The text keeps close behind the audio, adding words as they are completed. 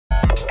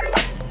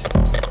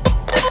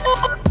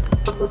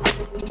Hi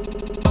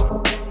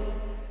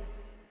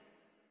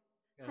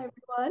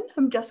everyone,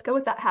 I'm Jessica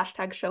with That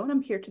Hashtag Show, and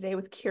I'm here today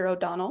with Keir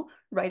O'Donnell,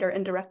 writer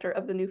and director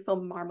of the new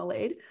film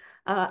Marmalade.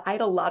 I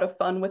had a lot of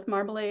fun with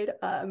Marmalade.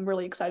 I'm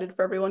really excited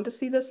for everyone to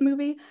see this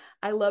movie.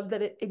 I love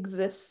that it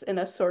exists in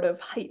a sort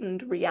of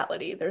heightened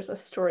reality. There's a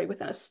story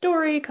within a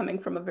story coming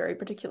from a very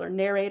particular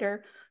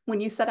narrator. When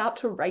you set out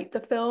to write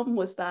the film,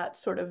 was that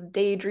sort of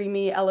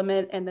daydreamy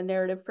element and the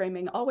narrative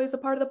framing always a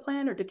part of the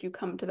plan, or did you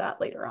come to that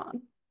later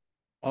on?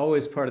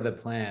 Always part of the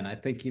plan. I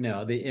think,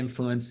 the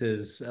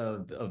influences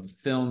of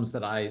films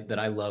that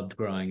I loved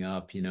growing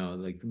up,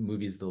 like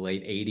movies of the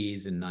late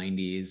 80s and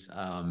 90s,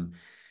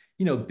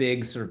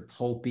 big sort of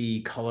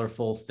pulpy,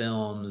 colorful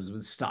films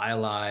with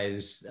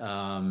stylized,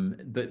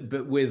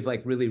 but with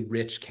like really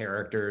rich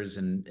characters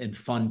and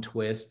fun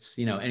twists,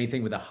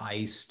 anything with a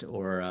heist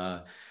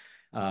or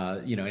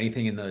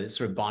anything in the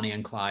sort of Bonnie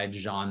and Clyde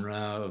genre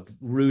of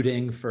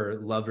rooting for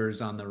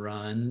lovers on the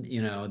run.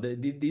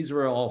 These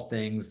were all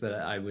things that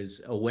I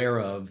was aware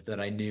of that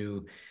I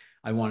knew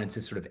I wanted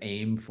to sort of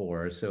aim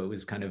for. So it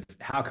was kind of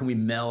how can we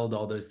meld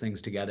all those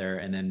things together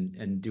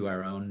and do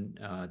our own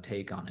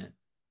take on it.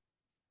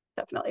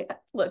 Definitely.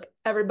 Look,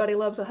 everybody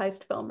loves a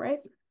heist film, right?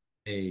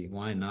 Hey,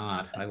 why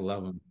not? I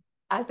love them.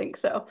 I think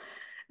so.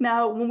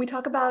 Now, when we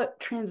talk about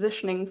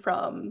transitioning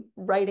from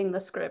writing the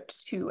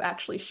script to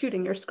actually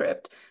shooting your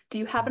script, do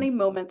you have any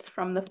moments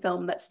from the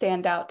film that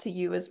stand out to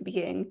you as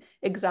being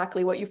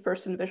exactly what you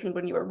first envisioned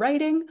when you were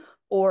writing,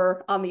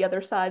 or on the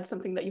other side,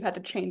 something that you had to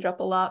change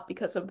up a lot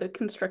because of the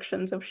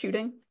constrictions of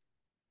shooting?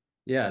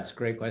 Yeah, it's a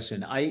great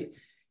question. I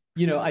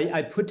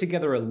put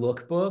together a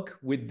lookbook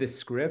with the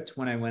script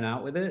when I went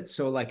out with it.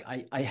 So like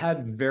I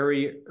had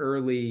very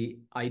early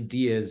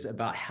ideas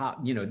about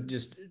how,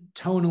 just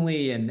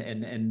tonally and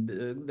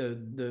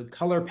the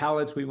color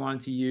palettes we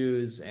wanted to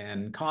use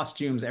and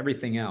costumes,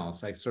 everything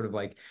else. I sort of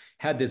like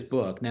had this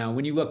book. Now,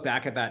 when you look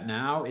back at that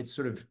now, it's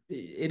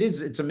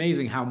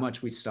amazing how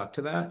much we stuck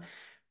to that.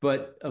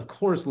 But of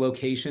course,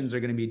 locations are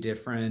going to be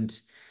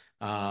different.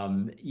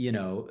 Casting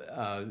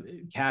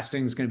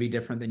is going to be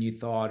different than you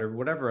thought or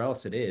whatever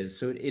else it is.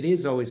 So it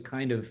is always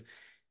kind of,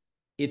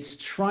 it's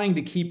trying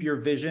to keep your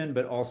vision,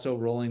 but also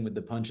rolling with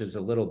the punches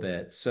a little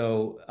bit.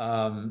 So,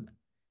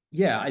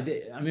 yeah,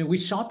 I mean, we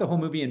shot the whole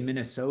movie in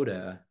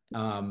Minnesota,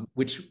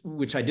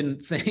 which I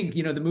didn't think,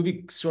 the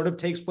movie sort of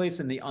takes place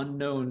in the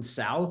unknown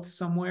South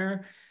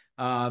somewhere.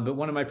 But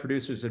one of my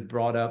producers had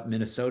brought up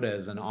Minnesota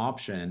as an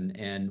option,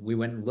 and we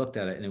went and looked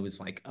at it, and it was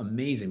like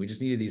amazing. We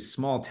just needed these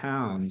small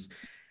towns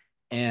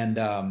and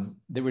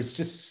there was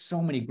just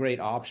so many great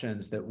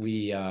options that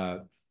we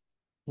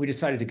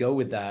decided to go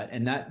with that,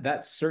 and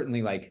that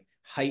certainly like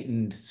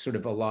heightened sort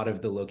of a lot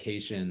of the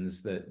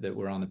locations that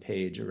were on the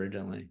page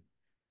originally.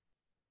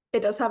 It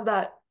does have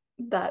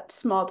that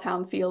small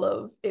town feel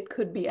of it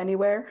could be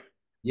anywhere.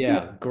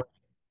 Yeah, great,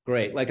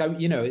 great. Like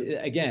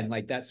again,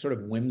 like that sort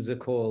of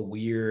whimsical,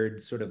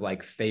 weird, sort of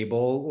like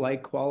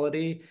fable-like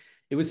quality.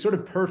 It was sort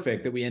of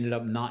perfect that we ended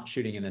up not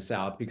shooting in the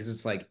South because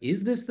it's like,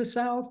 is this the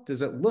South?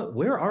 Does it look,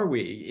 where are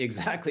we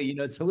exactly?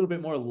 It's a little bit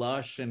more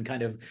lush and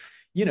kind of,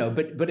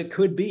 but it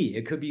could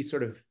be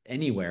sort of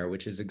anywhere,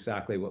 which is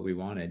exactly what we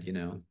wanted.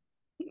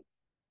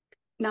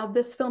 Now,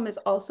 this film is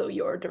also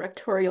your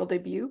directorial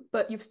debut,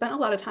 but you've spent a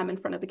lot of time in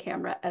front of the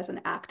camera as an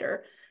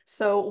actor.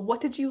 So, what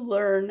did you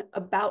learn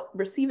about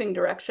receiving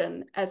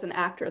direction as an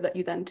actor that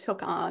you then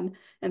took on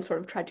and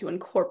sort of tried to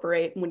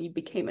incorporate when you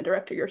became a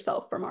director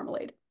yourself for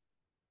Marmalade?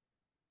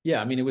 Yeah,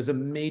 I mean, it was a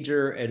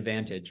major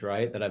advantage,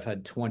 right? That I've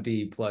had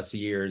 20 plus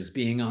years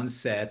being on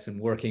sets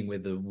and working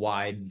with a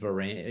wide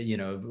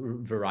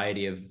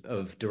variety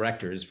of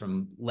directors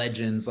from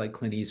legends like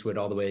Clint Eastwood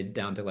all the way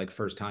down to like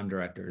first time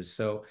directors.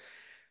 So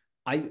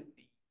I,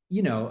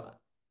 you know,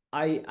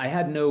 I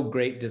had no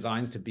great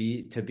designs to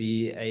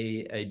be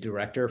a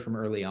director from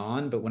early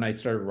on, but when I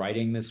started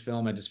writing this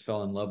film, I just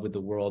fell in love with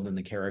the world and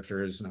the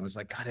characters, and I was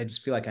like, God, I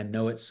just feel like I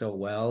know it so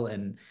well.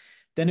 And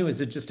then it was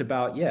just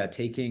about, yeah,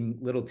 taking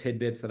little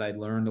tidbits that I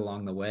learned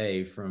along the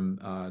way from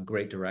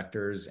great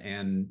directors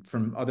and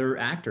from other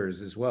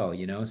actors as well.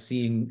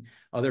 Seeing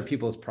other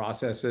people's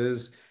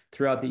processes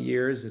throughout the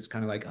years, it's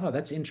kind of like, oh,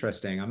 that's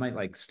interesting. I might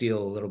like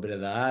steal a little bit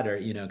of that or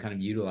kind of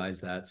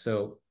utilize that.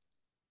 So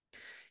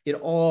it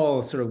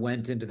all sort of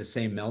went into the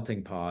same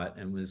melting pot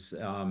and was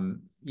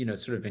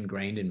sort of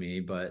ingrained in me,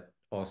 but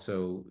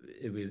also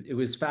it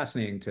was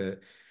fascinating to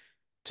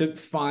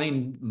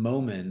find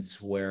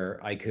moments where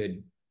I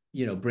could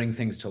bring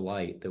things to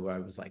light that where I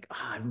was like,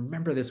 I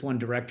remember this one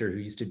director who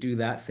used to do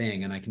that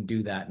thing and I can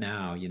do that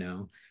now.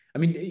 I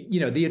mean,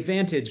 the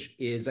advantage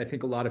is I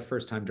think a lot of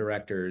first time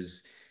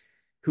directors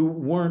who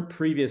weren't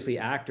previously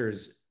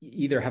actors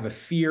either have a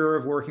fear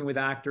of working with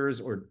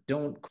actors or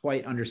don't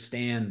quite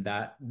understand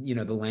that,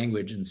 the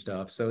language and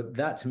stuff. So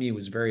that to me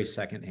was very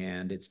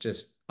secondhand. It's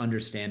just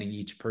understanding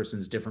each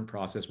person's different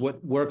process.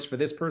 What works for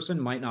this person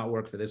might not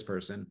work for this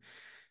person.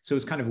 So it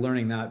was kind of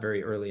learning that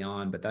very early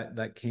on, but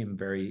that came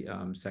very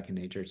second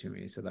nature to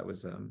me. So that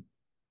was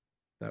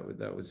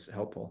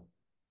helpful.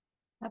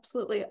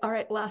 Absolutely. All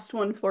right, last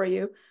one for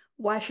you.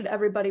 Why should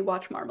everybody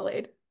watch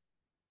Marmalade?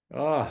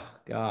 Oh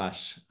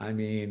gosh. I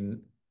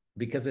mean,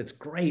 because it's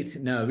great.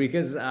 No,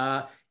 because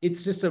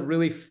it's just a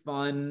really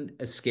fun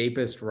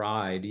escapist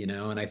ride,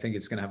 and I think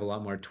it's going to have a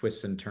lot more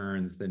twists and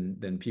turns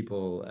than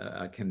people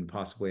can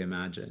possibly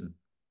imagine.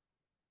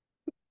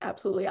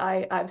 Absolutely.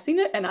 I've seen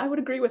it and I would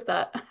agree with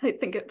that. I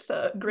think it's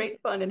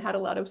great fun and had a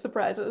lot of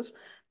surprises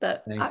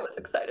that Thanks. I was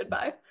excited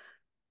by.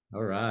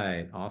 All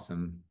right.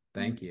 Awesome.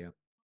 Thank you.